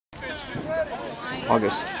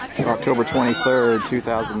October 23rd,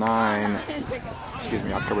 2009. Excuse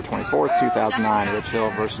me, October 24th, 2009. Rich Hill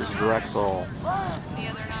versus Drexel. The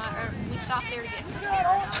other night, or we stopped there to get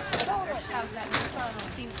how's that?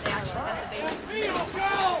 Seems they actually got the baby.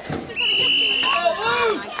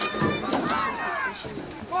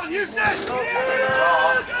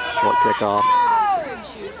 Short kickoff.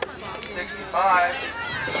 65.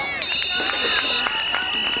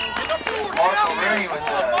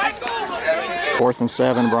 Fourth and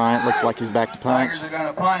 7. Bryant looks like he's back to punt. Tigers are going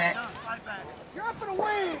to punt it.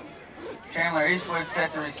 Chandler Eastwood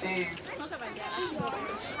set to receive.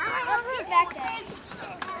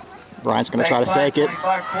 Bryant's going to try to fake it.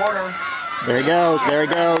 There he goes. There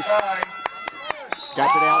he goes.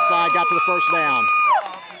 Got to the outside. Got to the first down.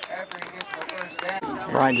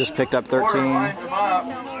 Bryant just picked up 13.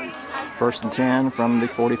 First and 10 from the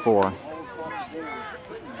 44.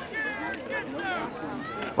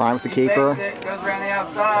 Bryant with the keeper.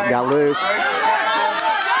 Got loose.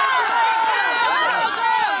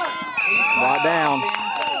 Brought down.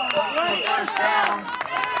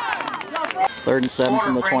 3rd and 7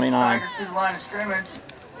 from the 29.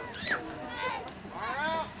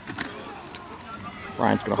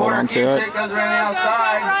 Bryant's going to hold on to it.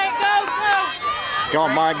 Go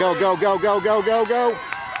on, Bryant. Go, go, go, go, go, go, go.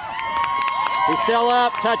 He's still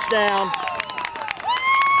up. Touchdown.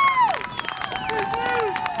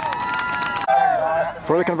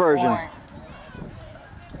 For the conversion.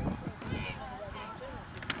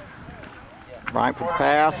 Bryant with the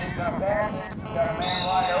pass.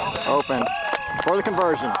 Open. For the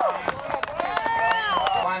conversion.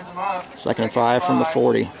 2nd and 5 from the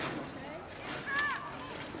 40.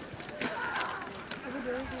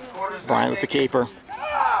 Bryant with the keeper.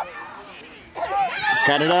 He's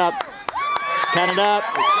cutting it up. He's cutting it up.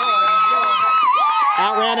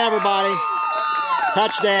 Outran everybody.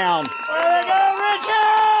 Touchdown.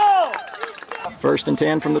 1st and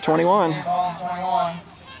 10 from the 21.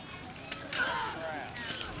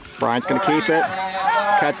 Bryant's going to keep it.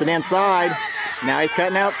 Cuts it inside. Now he's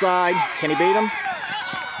cutting outside. Can he beat him?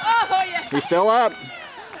 He's still up.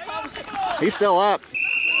 He's still up.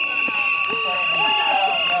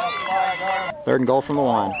 3rd and goal from the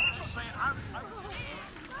 1.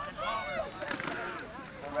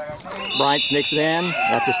 Bryant sneaks it in.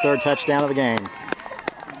 That's his 3rd touchdown of the game.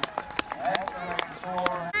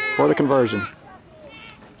 For the conversion.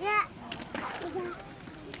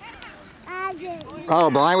 Oh,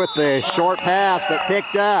 Bryant with the short pass, but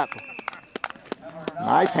picked up.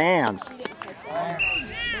 Nice hands.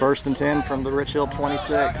 1st and 10 from the Rich Hill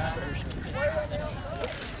 26.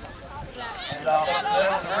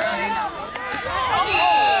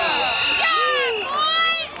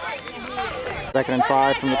 Second and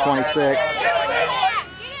 5 from the 26.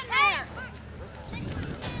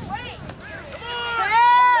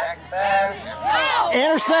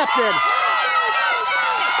 Intercepted.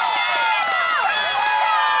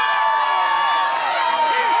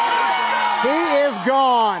 He is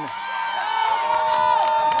gone.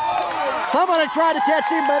 Somebody tried to catch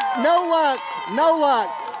him, but no luck. No luck.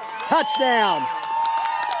 Touchdown.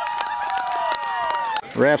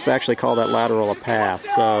 Refs actually call that lateral a pass,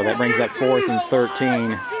 so that brings up 4th and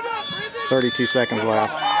 13. 32 seconds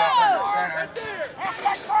left.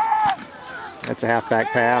 That's a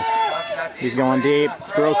halfback pass. He's going deep.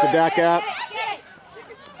 Throws the duck up.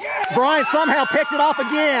 Bryant somehow picked it off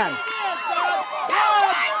again.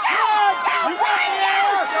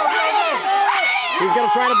 He's going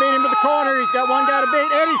to try to beat him to the corner. He's got one guy to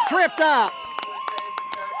beat, and he's tripped up.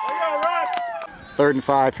 3rd and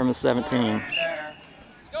 5 from the 17.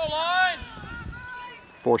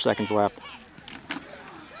 4 seconds left.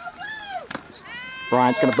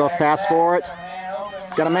 Bryant's going to both pass for it.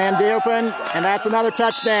 He's got a man open, and that's another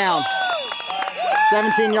touchdown.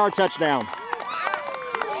 17-yard touchdown.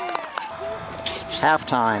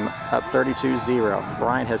 Halftime, up 32-0.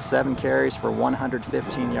 Bryant has 7 carries for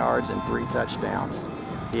 115 yards and 3 touchdowns.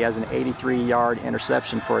 He has an 83-yard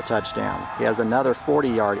interception for a touchdown. He has another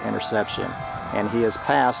 40-yard interception, and he has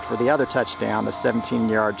passed for the other touchdown, a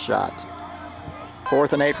 17-yard shot.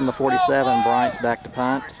 4th and 8 from the 47. Bryant's back to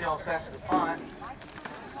punt.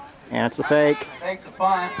 And it's a fake. Fake the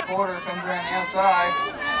punt. Porter comes around the outside.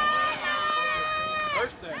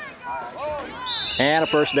 And a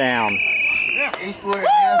first down. Eastwood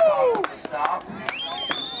and stop.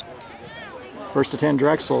 1st to 10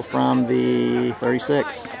 Drexel from the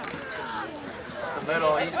 36. The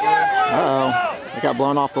middle, Eastwood. Uh-oh. He got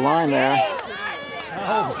blown off the line there.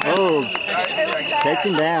 Oh. Takes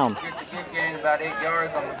him down. About 8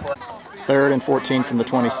 yards on the play. 3rd and 14 from the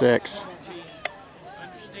 26.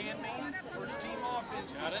 Understand me? First team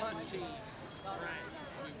offense. Got it?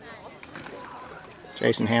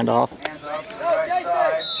 Jason handoff. Hands off to the right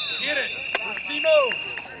side. Get it. Where's Timo?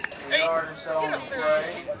 3 yard or so on the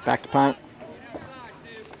play. Back to punt.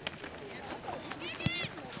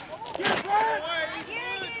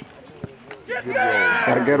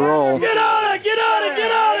 Got a good roll. Get on it, get on it,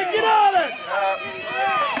 get on it, get on it!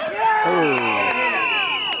 Ooh.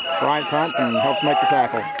 Bryant punts and helps make the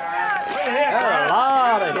tackle. There's a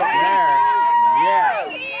lot of hitting there. Yeah.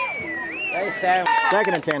 They sound.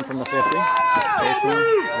 2nd and 10 from the 50. Jason,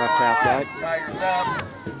 left half guide. Tigers up.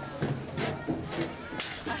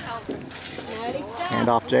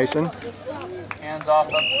 Handoff Jason. Hands off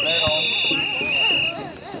up the middle.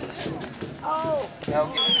 No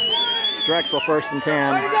get. Drexel 1st and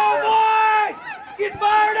 10. Way to go, boys! Get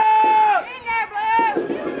fired up!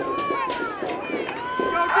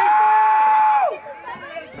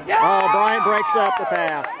 Oh, Bryant breaks up the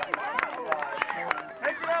pass.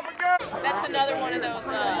 Take it up and go! That's another one of those,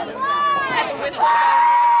 had the whistle.